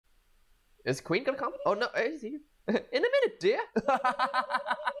Is Queen gonna come? Oh no, is he? In a minute, dear.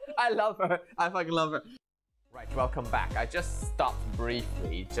 I love her. I fucking love her. Right, welcome back. I just stopped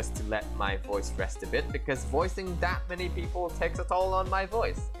briefly just to let my voice rest a bit because voicing that many people takes a toll on my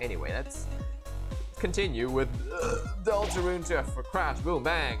voice. Anyway, let's continue with Deltarune to for crash, boom,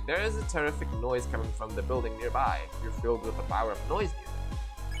 bang. There is a terrific noise coming from the building nearby. You're filled with the power of noise music.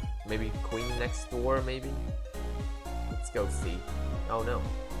 Maybe Queen next door, maybe? Let's go see. Oh no.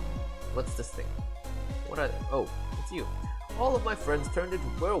 What's this thing? What are they? Oh, it's you. All of my friends turned into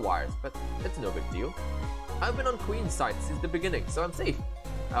werewires, but it's no big deal. I've been on Queen's side since the beginning, so I'm safe.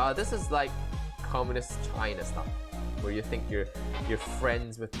 This is like communist China stuff, where you think you're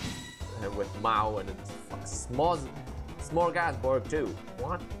friends with Mao and it's Smorgasbord too.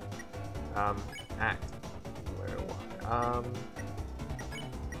 What? Act. Where?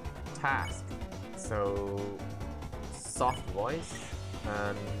 Task. So soft voice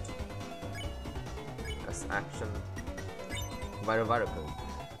and as action. Vajajas.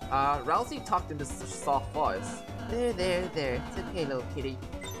 Rousey talked in this soft voice. There. It's okay, little kitty.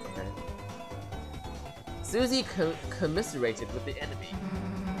 Okay. Susie commiserated with the enemy.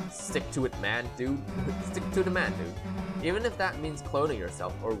 Stick to it, man, dude. Stick to the man, dude. Even if that means cloning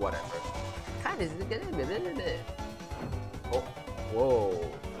yourself or whatever. Oh,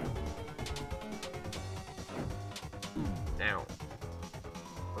 whoa. Now.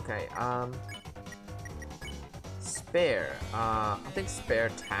 Okay, Spare. I think spare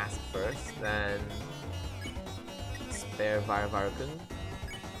task first, then spare Vajajas.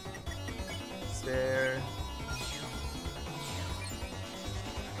 Spare.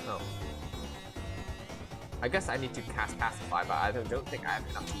 Oh. I guess I need to cast Pacify, but I don't think I have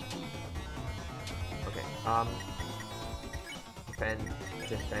enough TP. Okay,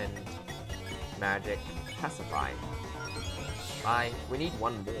 defend, magic, Pacify. Bye. We need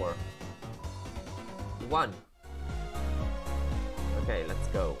one more. One. Okay, let's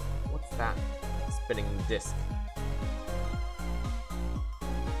go. What's that? Spinning disc.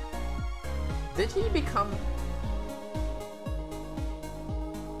 Did he become...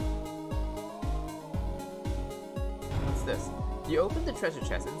 What's this? You opened the treasure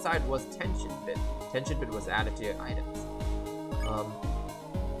chest. Inside was tension bit. Tension bit was added to your items.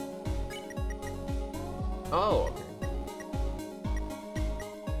 Oh, okay.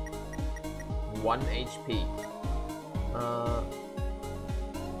 1 HP.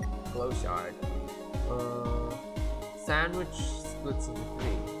 Glow shard. Sandwich splits into 3.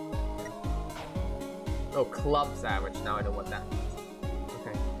 Oh, club sandwich. Now I know what that means.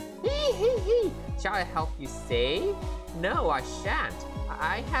 Okay. Shall I help you save? No, I shan't.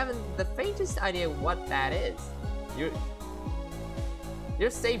 I haven't the faintest idea what that is. Your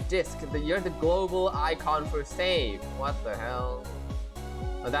save disk. You're the global icon for save. What the hell?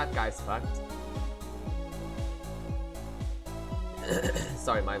 Oh, that guy's fucked.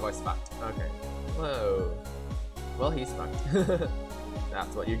 Sorry, my voice fucked. Okay. Whoa. Well, he's fucked.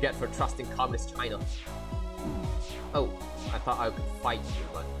 That's what you get for trusting communist China. Oh, I thought I could fight you,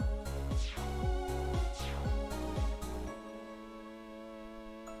 but...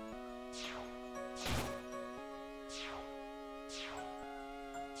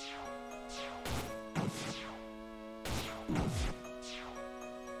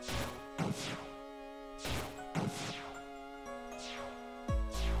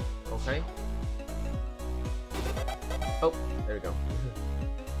 Okay. Oh, there we go.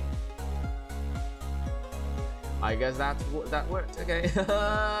 I guess that worked. Okay,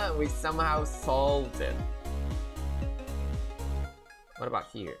 we somehow solved it. What about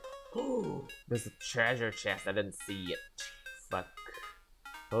here? Oh, there's a treasure chest. I didn't see it. Fuck.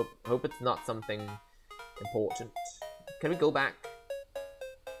 Hope it's not something important. Can we go back?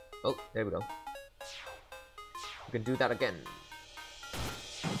 Oh, there we go. We can do that again.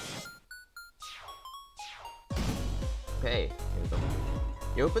 Okay, here we go.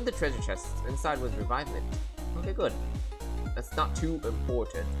 You opened the treasure chest. Inside was revivement. Okay, good. That's not too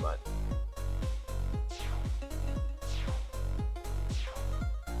important, but...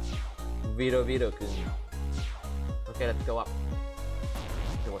 Vito-kun. Okay, let's go up.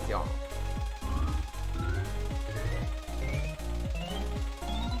 Okay, what's y'all?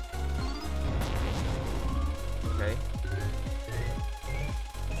 Okay.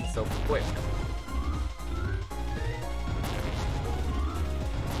 This is so quick.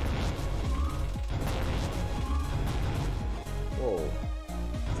 Whoa.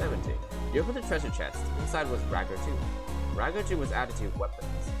 70. You opened the treasure chest. Inside was Ragger 2. Ragger 2 was added to your weapons.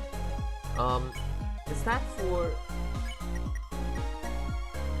 Is that for...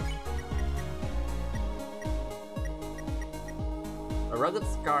 A rugged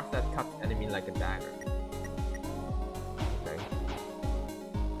scarf that cuts enemy like a dagger. Okay.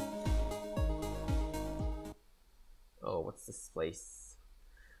 Oh, what's this place?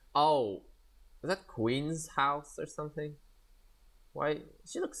 Oh, is that Queen's house or something? Why?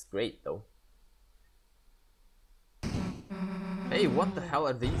 She looks great though. Hey, what the hell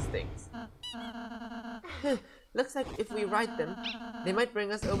are these things? Looks like if we ride them, they might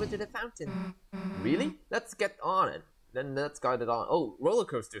bring us over to the fountain. Really? Let's get on it. Then let's guard it on. Oh, roller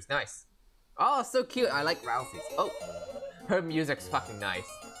coasters, nice. Oh, so cute. I like Ralphie's. Oh, her music's fucking nice.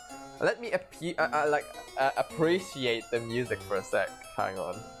 Let me appreciate the music for a sec. Hang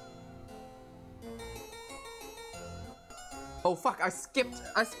on. Oh fuck! I skipped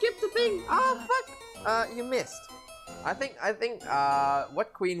the thing. Oh fuck! You missed. I think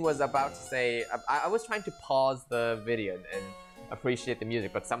what Queen was about to say. I was trying to pause the video and appreciate the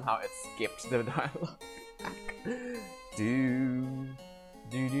music, but somehow it skipped the dialogue.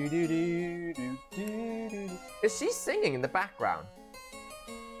 Is she singing in the background?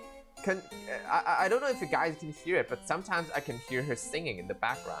 I don't know if you guys can hear it, but sometimes I can hear her singing in the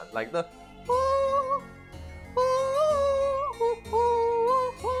background, like the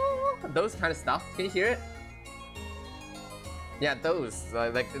those kind of stuff. Can you hear it? Yeah, those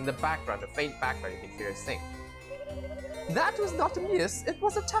like in the background, the faint background, you can hear her sing. That was not a miss, it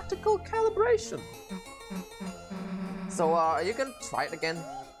was a tactical calibration. So, are you gonna try it again?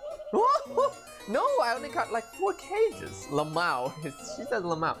 No, I only got like 4 cages. Lamau, she says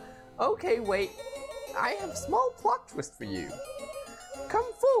Lamau. Okay, wait, I have a small plot twist for you.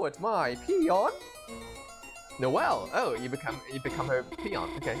 Come forward, my peon. Noelle, oh, you become her peon.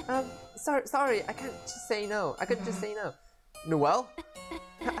 Okay. Sorry, I can't just say no. I couldn't just say no. Noelle?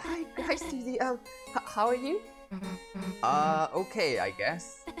 Hi, Susie. How are you? Okay, I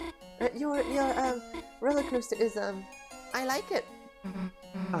guess. Your roller coaster is I like it.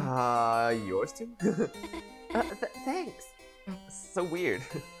 Yours too? Thanks. So weird.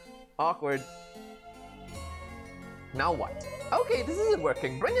 Awkward. Now what? Okay, this isn't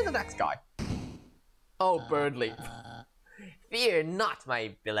working. Bring in the next guy. Oh, Birdly. Fear not,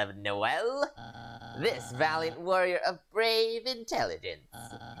 my beloved Noelle. This valiant warrior of brave intelligence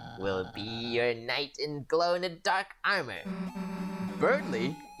will be your knight in glow-in-the-dark armor.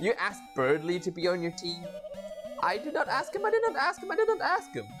 Birdly? You asked Birdly to be on your team? I did not ask him, I did not ask him, I did not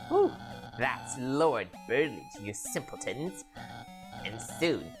ask him. Ooh. That's Lord Birdly, you simpletons. And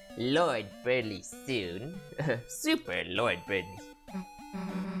soon, Lord Birdly soon. Super Lord Birdly.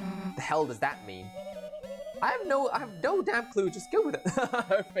 The hell does that mean? I have no damn clue, just go with it.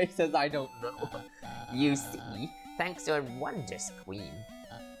 Her face says I don't know. You see, thanks to our wondrous queen,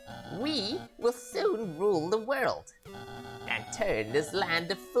 we will soon rule the world and turn this land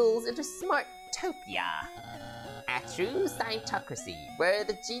of fools into smartopia. A true scientocracy where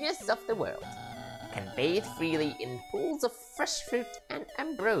the genius of the world can bathe freely in pools of fresh fruit and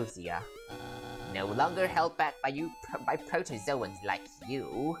ambrosia. No longer held back by protozoans like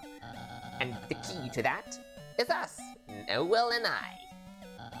you. And the key to that is us, Noelle and I.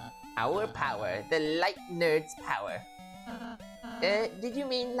 Our power, the light nerds' power. Did you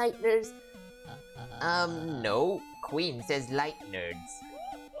mean light nerds? No. Queen says light nerds.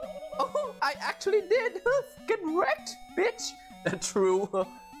 Oh, I actually did! Get wrecked, bitch! True.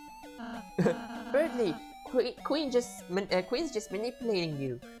 Birdly, Queen's just manipulating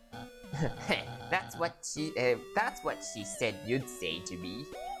you. That's what she said you'd say to me.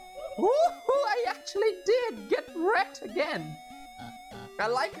 Ooh, I actually did get wrecked again. I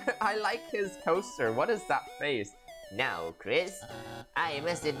like his coaster. What is that face? Now, Chris, I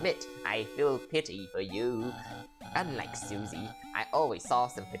must admit I feel pity for you. Unlike Susie, I always saw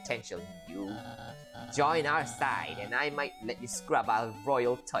some potential in you. Join our side, and I might let you scrub our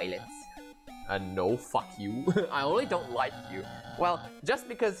royal toilets. No, fuck you. I only don't like you. Well, just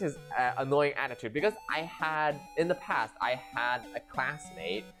because his annoying attitude. Because in the past, I had a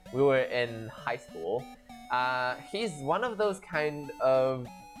classmate. We were in high school. He's one of those kind of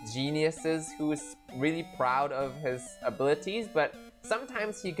geniuses who is really proud of his abilities, but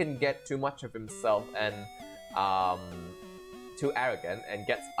sometimes he can get too much of himself and too arrogant and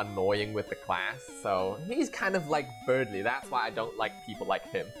gets annoying with the class. So he's kind of like Birdly. That's why I don't like people like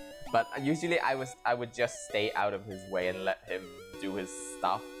him. But usually I would just stay out of his way and let him do his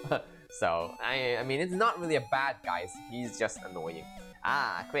stuff. So I mean, it's not really a bad guy. He's just annoying.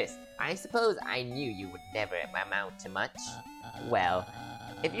 Ah, Chris, I suppose I knew you would never amount to much. Well,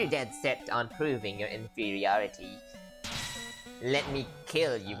 if you're dead set on proving your inferiority, let me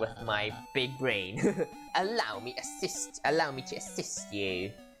kill you with my big brain. Allow me to assist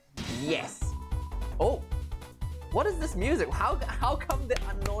you. Yes. Oh, What is this music? How come the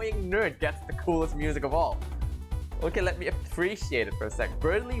annoying nerd gets the coolest music of all? Okay, let me appreciate it for a sec.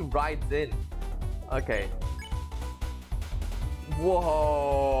 Burnley rides in. Okay.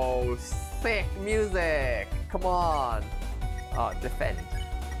 Whoa, sick music. Come on. Oh, defend.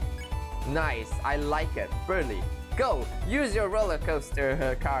 Nice, I like it. Burnley, go! Use your roller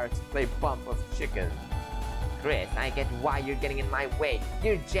coaster car to play Bump of Chicken. Chris, I get why you're getting in my way.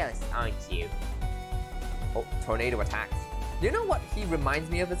 You're jealous, aren't you? Oh, tornado attacks. You know what he reminds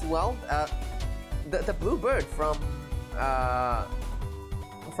me of as well? The blue bird from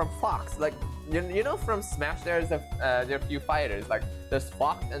Fox. Like you know from Smash there are a few fighters. Like there's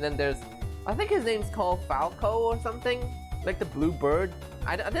Fox and then there's, I think his name's called Falco or something. Like the blue bird.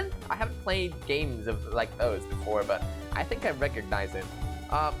 I haven't played games of like those before, but I think I recognize it.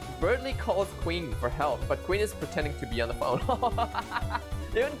 Burnley calls Queen for help, but Queen is pretending to be on the phone.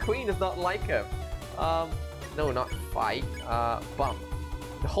 Even Queen is not like him. No, not fight. Bump.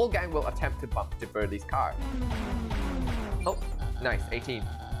 The whole gang will attempt to bump to Burnley's car. Oh, nice, 18.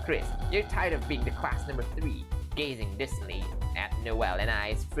 Chris, you're tired of being the class number 3, gazing distantly at Noel and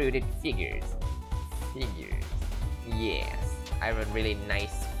I's fruited figures. Figures. Yes, I have a really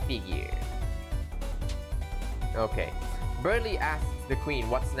nice figure. Okay. Burnley asks the Queen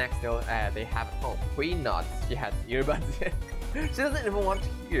what's next they have at home. Queen nods. She has earbuds in. She doesn't even want to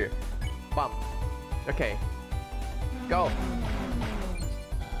hear. Bump. Okay. Go.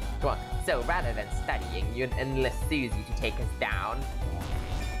 Come on. So rather than studying, you'd enlist Susie to take us down.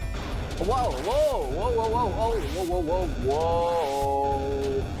 Whoa, whoa, whoa, whoa, whoa, whoa, whoa,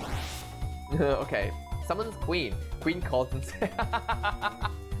 whoa, whoa. Okay. Summons Queen. Queen calls him.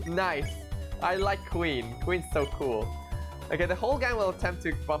 Nice. I like Queen. Queen's so cool. Okay, the whole gang will attempt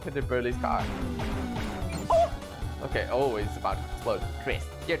to bump into Burnley's car. Oh! Okay, oh, it's about to explode. Chris,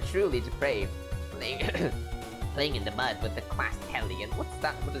 you're truly depraved. Playing in the mud with the class hellion. What's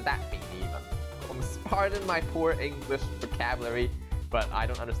that? What does that mean even? Pardon my poor English vocabulary, but I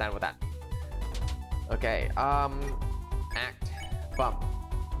don't understand what that means. Okay, act. Bump.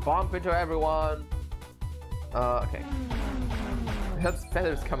 Bump into everyone. Okay. That's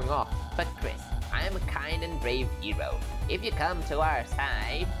feathers coming off. But Chris, I am a kind and brave hero. If you come to our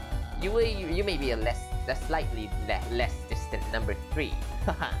side, you may be a slightly less distant number 3.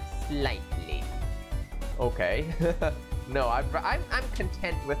 Haha, slightly. Okay. No, I'm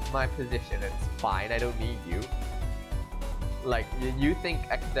content with my position. It's fine. I don't need you. Like you think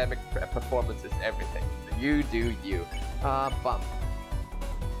academic performance is everything. You do you. Bump.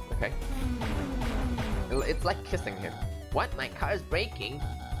 Okay. It's like kissing him. What? My car's braking?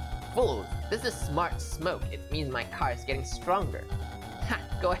 Fools! This is smart smoke. It means my car is getting stronger. Ha!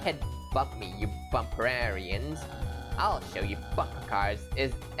 Go ahead, bump me, you bumperarians. I'll show you bump cars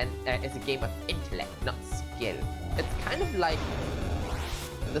is a game of intellect, not skill. It's kind of like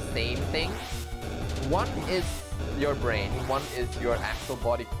the same thing. One is your brain, one is your actual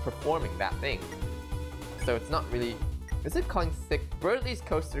body performing that thing. So it's not really... Is it calling sick? Burnley's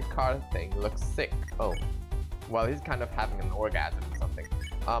coaster car thing looks sick. Oh. Well, he's kind of having an orgasm or something.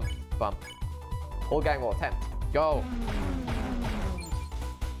 Bump. Whole gang will attempt. Go!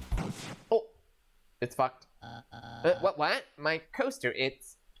 Oh! It's fucked. What? My coaster,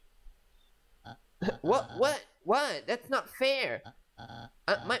 it's... What? That's not fair!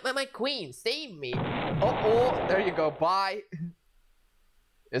 My queen, save me! Oh, there you go, bye!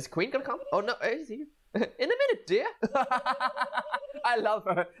 Is Queen gonna come? Oh no, is he? In a minute, dear! I love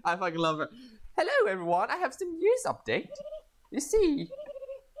her. I fucking love her. Hello everyone, I have some news update. You see,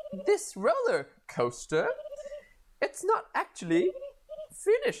 this roller coaster, it's not actually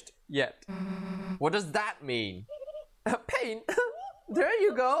finished yet. What does that mean? Pain. There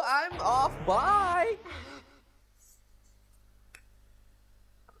you go, I'm off, bye!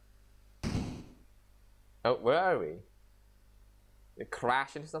 Oh, where are we? Did it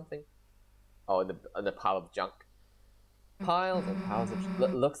crash into something? Oh, the pile of junk. Piles and piles of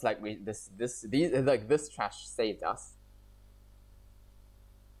looks like this trash saved us.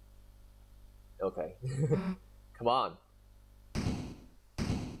 Okay. Come on.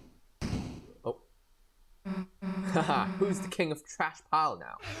 Oh. Haha, who's the king of trash pile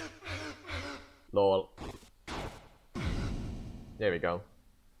now? Lol. There we go.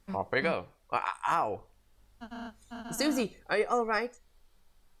 Off we go. Ow. Susie, are you alright?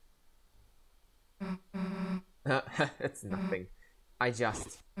 It's nothing. I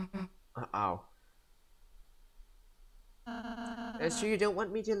just... ow. Sure you don't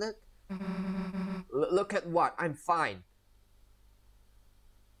want me to look? Look at what? I'm fine.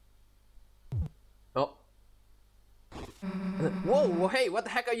 Oh. Whoa, hey, what the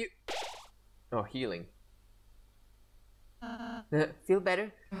heck are you... Oh, healing. Feel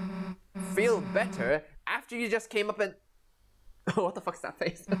better? Feel better after you just came up and... What the fuck's that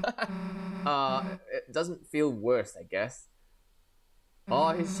face? It doesn't feel worse, I guess.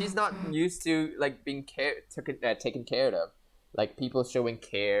 Oh, she's not used to like being taken care of. Like people showing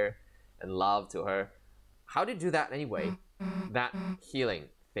care and love to her. How do you do that anyway? That healing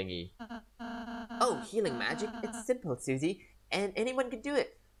thingy. Oh, healing magic? It's simple, Susie, and anyone can do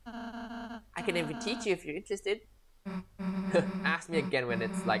it. I can even teach you if you're interested. Ask me again when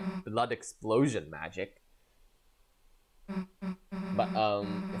it's like blood explosion magic. But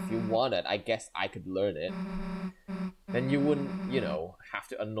if you want it, I guess I could learn it. Then you wouldn't, you know, have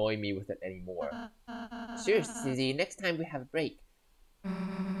to annoy me with it anymore. Sure, Susie, next time we have a break.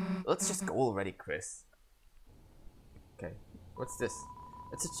 Let's just go already, Chris. Okay, what's this?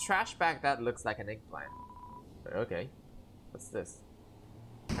 It's a trash bag that looks like an eggplant. Okay, what's this?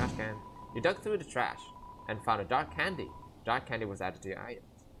 Trash can. You dug through the trash and found a dark candy. Dark candy was added to your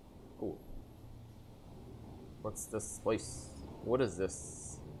items. Cool. What's this place? What is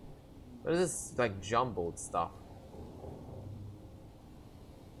this? What is this, like, jumbled stuff?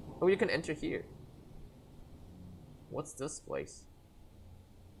 Oh, you can enter here. What's this place?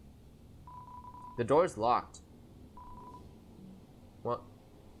 The door's locked. What?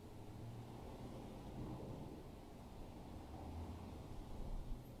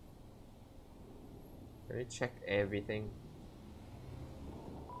 Can we check everything?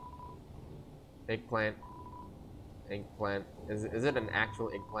 Eggplant. Eggplant. Is it an actual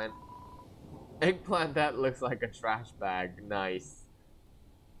eggplant? Eggplant that looks like a trash bag. Nice.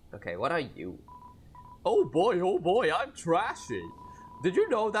 Okay, what are you? Oh boy, I'm trashy. Did you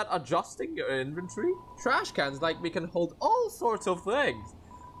know that adjusting your inventory? Trash cans like me can hold all sorts of things.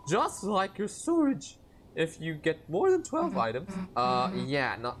 Just like your storage. If you get more than 12 items.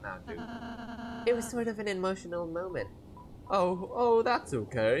 Yeah, not now, dude. It was sort of an emotional moment. Oh, that's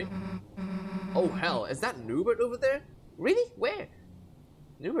okay. Oh hell, is that Newbert over there? Really? Where?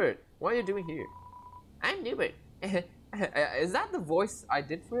 Newbert, what are you doing here? I'm Newbert. Is that the voice I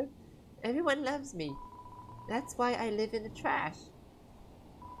did for it? Everyone loves me. That's why I live in the trash.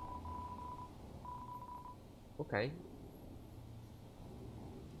 Okay.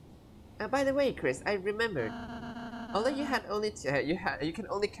 By the way, Chris, I remembered. Although you can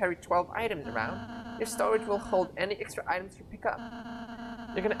only carry 12 items around, your storage will hold any extra items you pick up.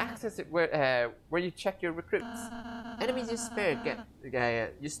 You can access it where you check your recruits. Enemies you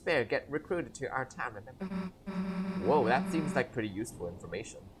spare get recruited to our town, remember? Whoa, that seems like pretty useful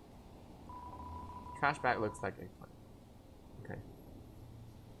information. Trash bag looks like eggplant. Okay.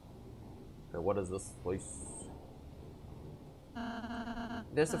 So what is this place?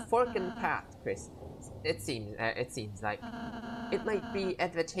 There's a fork in the path, Chris. It seems like it might be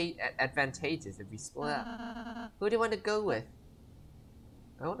advantageous if we split up. Who do you want to go with?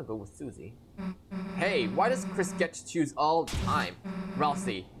 I want to go with Susie. Hey, why does Chris get to choose all the time?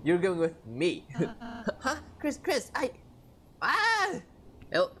 Ralsei, you're going with me. Huh? Chris,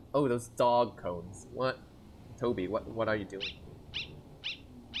 Oh, those dog cones. What? Toby, what are you doing?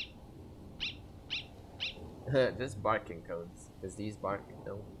 Just barking cones. Does these bark?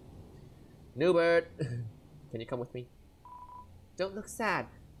 No. Newbert! Can you come with me? Don't look sad.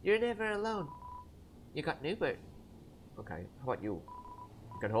 You're never alone. You got Newbert. Okay, how about you?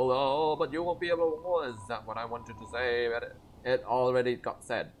 You can hold on, but you won't be able to hold. Is that what I wanted to say? But it already got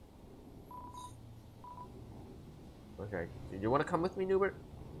said. Okay, do you want to come with me, Newbert?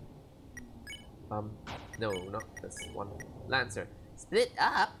 No, not this one. Lancer. Split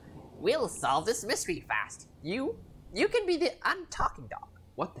up? We'll solve this mystery fast. You can be the untalking dog.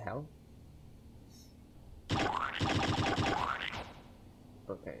 What the hell?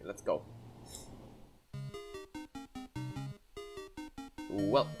 Okay, let's go.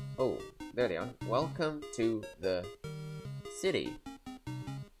 Well, oh, there they are. Welcome to the city.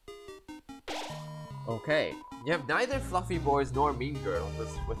 Okay, you have neither fluffy boys nor mean girls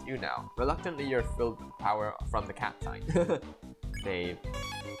with you now. Reluctantly, you're filled with power from the cat sign. Dave.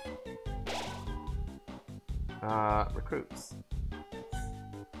 Recruits.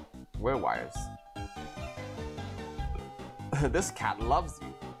 Werewires. This cat loves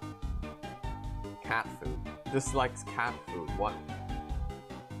you. Cat food. Dislikes cat food. What?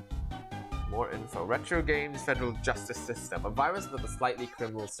 More info. Retro games, federal justice system. A virus with a slightly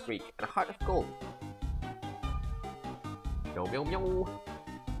criminal streak and a heart of gold. Meow meow meow.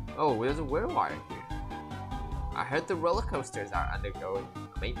 Oh, there's a werewire here. I heard the roller coasters are undergoing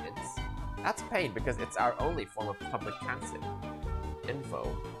maintenance. That's a pain because it's our only form of public transit.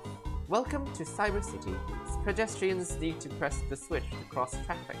 Info. Welcome to Cyber City. Pedestrians need to press the switch to cross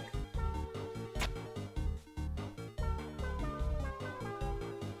traffic.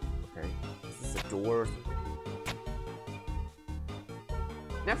 door or something.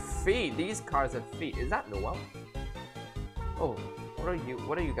 They have feet. These cars have feet. Is that Noel? Oh,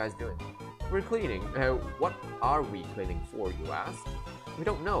 what are you guys doing? We're cleaning. What are we cleaning for, you ask? We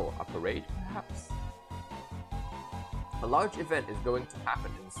don't know. A parade, perhaps? A large event is going to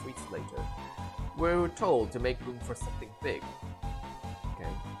happen in the streets later. We're told to make room for something big. Okay.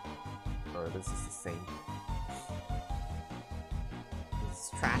 Oh, this is the same. This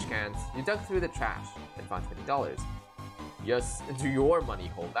is trash cans. You dug through the trash and found $20. Yes, into your money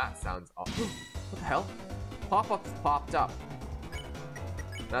hole. That sounds awful. What the hell? Pop-ups popped up.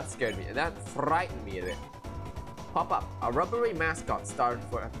 That scared me. That frightened me a bit. Pop-up. A rubbery mascot started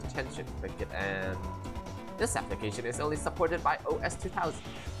for attention. Click it and... This application is only supported by OS 2000.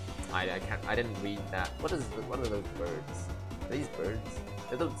 I didn't read that. What are those birds? Are these birds?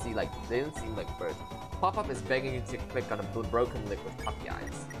 They don't seem like birds. Pop-up is begging you to click on a broken link with puppy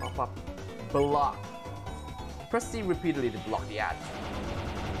eyes. Pop-up. Block. Press C repeatedly to block the ad.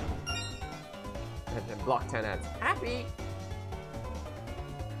 And then block 10 ads. Happy!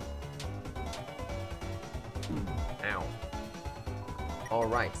 Ow.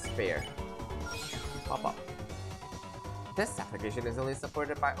 Alright, spare. Pop up. This application is only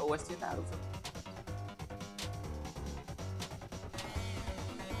supported by OS 2000.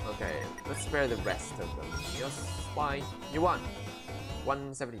 Okay, let's spare the rest of them. Just why? You won.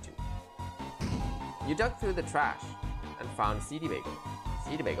 172. You dug through the trash and found CD Bagel.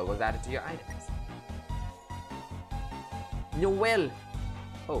 CD Bagel was added to your items. Noelle!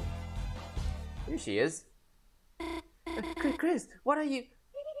 Oh. Here she is. Chris, what are you...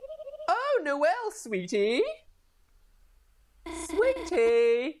 Oh, Noelle, sweetie!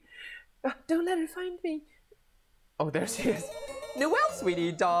 Sweetie! Don't let her find me. Oh, there she is. Noelle,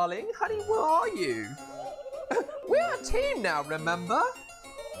 sweetie, darling. Honey, where are you? We're a team now, remember?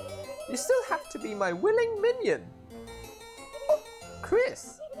 You still have to be my willing minion. Oh,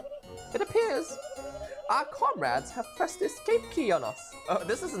 Chris. It appears our comrades have pressed the escape key on us. Oh,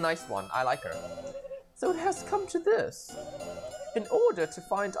 this is a nice one. I like her. So it has come to this. In order to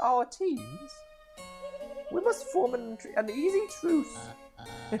find our teams, we must form an easy truce.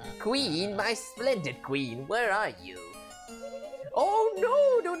 Queen, my splendid queen, where are you? Oh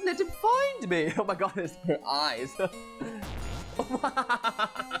no, don't let him find me. Oh my god, it's her eyes.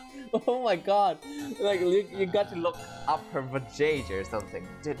 Oh my god. Like, you got to look up her vajayjay or something.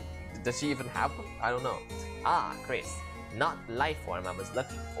 Does she even have one? I don't know. Ah, Chris, not the life form I was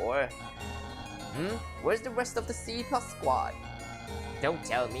looking for. Where's the rest of the C+ squad? Don't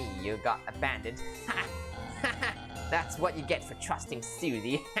tell me you got abandoned. That's what you get for trusting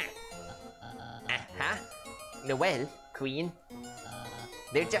Susie. Noelle, Queen.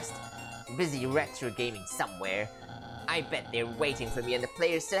 They're just busy retro gaming somewhere. I bet they're waiting for me on the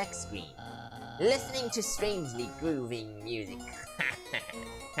player select screen, listening to strangely grooving music.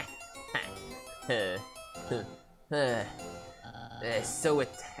 So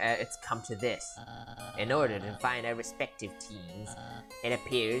it's come to this. In order to find our respective teams, it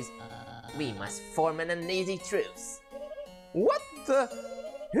appears we must form an uneasy truce. What the?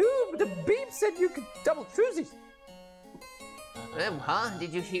 Who? The beep said you could double truces. Huh?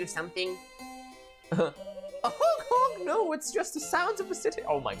 Did you hear something? A honk honk? No, it's just the sounds of the city.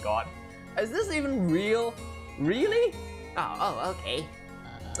 Oh my god. Is this even real? Really? Oh, okay.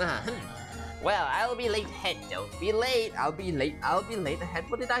 Well, I'll be late ahead. Don't be late. I'll be late ahead.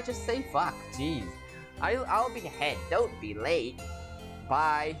 What did I just say? Fuck. Jeez. I'll be ahead. Don't be late.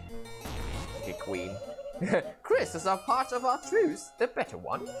 Bye. Okay, Queen. Chris is a part of our truce, the better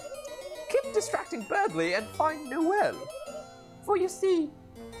one. Keep distracting Birdly and find Noelle. For you see,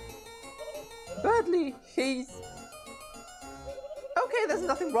 Birdly, he's... Okay, there's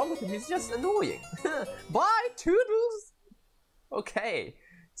nothing wrong with him, he's just annoying. Bye, Toodles! Okay,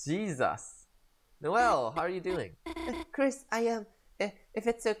 Jesus. Noelle, how are you doing? Chris, I am, if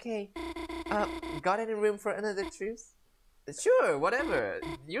it's okay, got any room for another truce? Sure, whatever.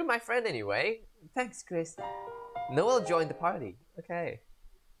 You're my friend anyway. Thanks, Chris. Noelle joined the party. Okay.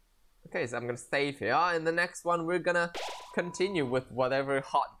 Okay, so I'm gonna save here. In the next one, we're gonna continue with whatever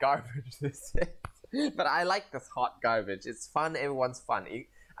hot garbage this is. But I like this hot garbage. It's fun. Everyone's fun.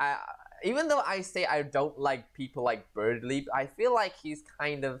 Even though I say I don't like people like Birdleap, I feel like he's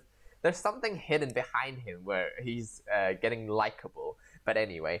kind of... There's something hidden behind him where he's getting likable. But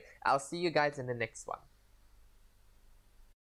anyway, I'll see you guys in the next one.